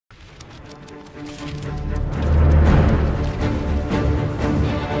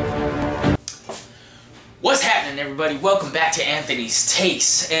everybody, welcome back to Anthony's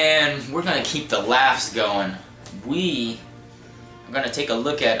Takes, and we're gonna keep the laughs going. We are gonna take a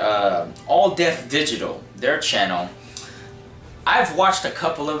look at All Def Digital, their channel. I've watched a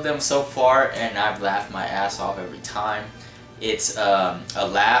couple of them so far, and I've laughed my ass off every time. It's a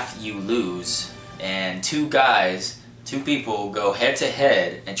laugh you lose, and two people go head to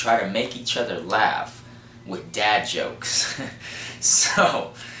head and try to make each other laugh with dad jokes.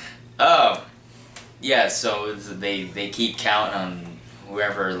 So, yeah, so they keep counting on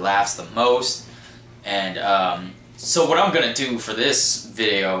whoever laughs the most, and so what I'm gonna do for this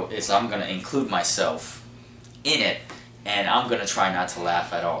video is I'm gonna include myself in it, and I'm gonna try not to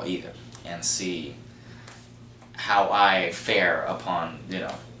laugh at all either, and see how I fare upon, you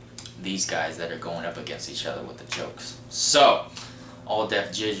know, these guys that are going up against each other with the jokes. So, All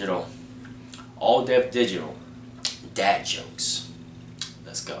Def Digital, dad jokes.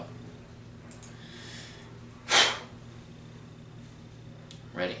 Let's go.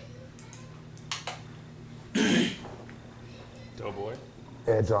 Ready? Doughboy.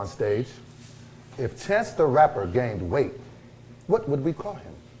 Edge on stage. If Chance the Rapper gained weight, what would we call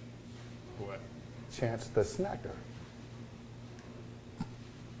him? What? Chance the Snacker.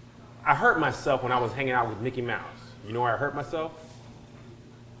 I hurt myself when I was hanging out with Mickey Mouse. You know where I hurt myself?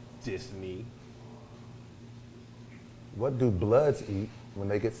 Disney. What do Bloods eat when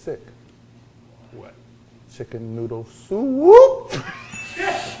they get sick? What? Chicken noodle soup.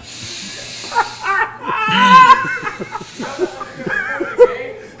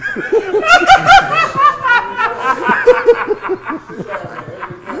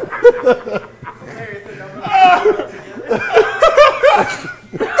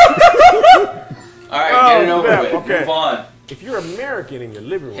 Alright, get it over with. Okay. Move on. If you're American in your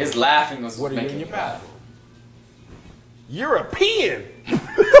living room, His laughing was what are you making in your me laugh. bathroom? European.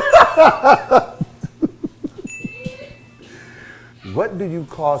 What do you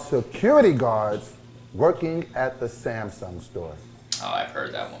call security guards working at the Samsung store? Oh, I've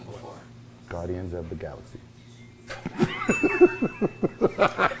heard that one before. Guardians of the Galaxy.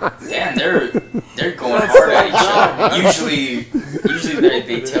 Damn, they're going hard at each other. Usually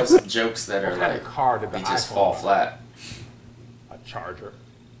they tell some jokes that are What kind like of car did the they just iPhone fall have? flat. A charger.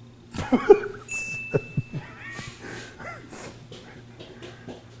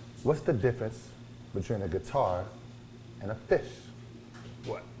 What's the difference between a guitar and a fish?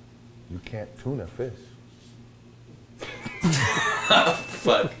 What? You can't tune a fish.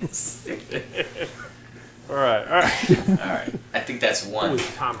 Fuck. Stupid. All right. Alright, I think that's one. Who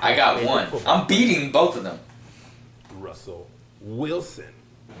is Tom I got Hanks' one. favorite football I'm beating both of them. Russell Wilson.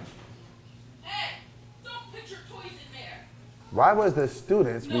 Hey, don't put your toys in there. Why was the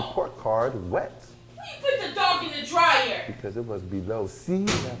student's No. report card wet? Why you put the dog in the dryer? Because it was below sea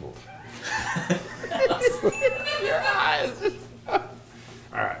level.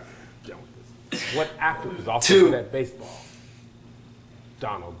 All right. Done with this. What actor is also Two. good at baseball?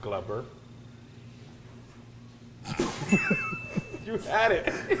 Donald Glover. You had it.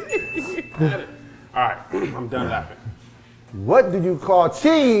 You had it. All right. I'm done laughing. What do you call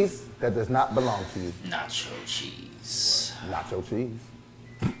cheese that does not belong to you? Nacho cheese. Nacho cheese.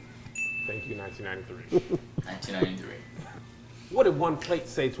 Thank you, 1993. 1993. What did one plate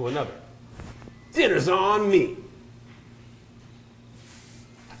say to another? Dinner's on me.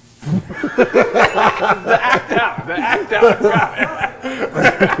 The act out.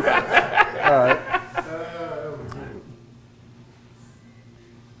 Got it.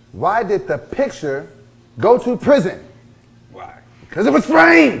 Why did the picture go to prison? Why? Because it was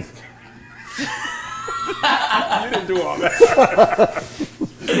framed. You didn't do all that.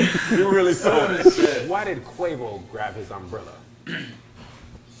 You really sold it. Why did Quavo grab his umbrella?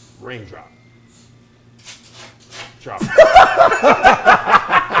 Raindrop. Drop.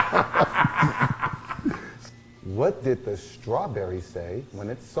 What did the strawberry say when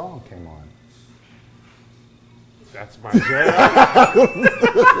its song came on? That's my jam.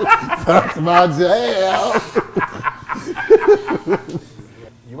 That's my jam.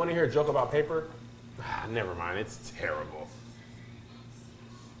 You want to hear a joke about paper? Never mind, it's terrible.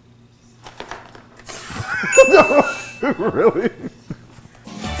 Really?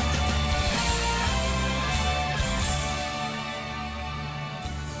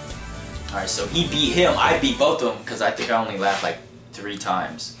 Alright, so he beat him. I beat both of them because I think I only laughed like 3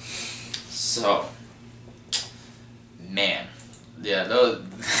 times. So, man. Yeah, those,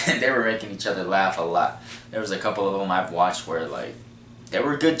 they were making each other laugh a lot. There was a couple of them I've watched where, like, they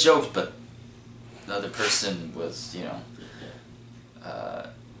were good jokes, but the other person was, you know,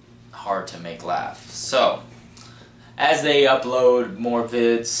 hard to make laugh. So, as they upload more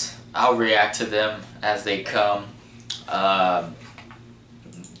vids, I'll react to them as they come.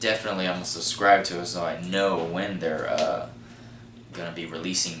 Definitely I'm gonna subscribe to it so I know when they're gonna be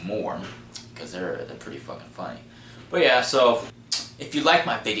releasing more, because they're pretty fucking funny. But yeah, so if you like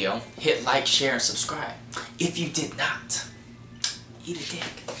my video, hit like, share, and subscribe. If you did not, eat a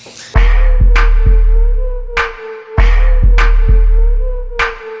dick.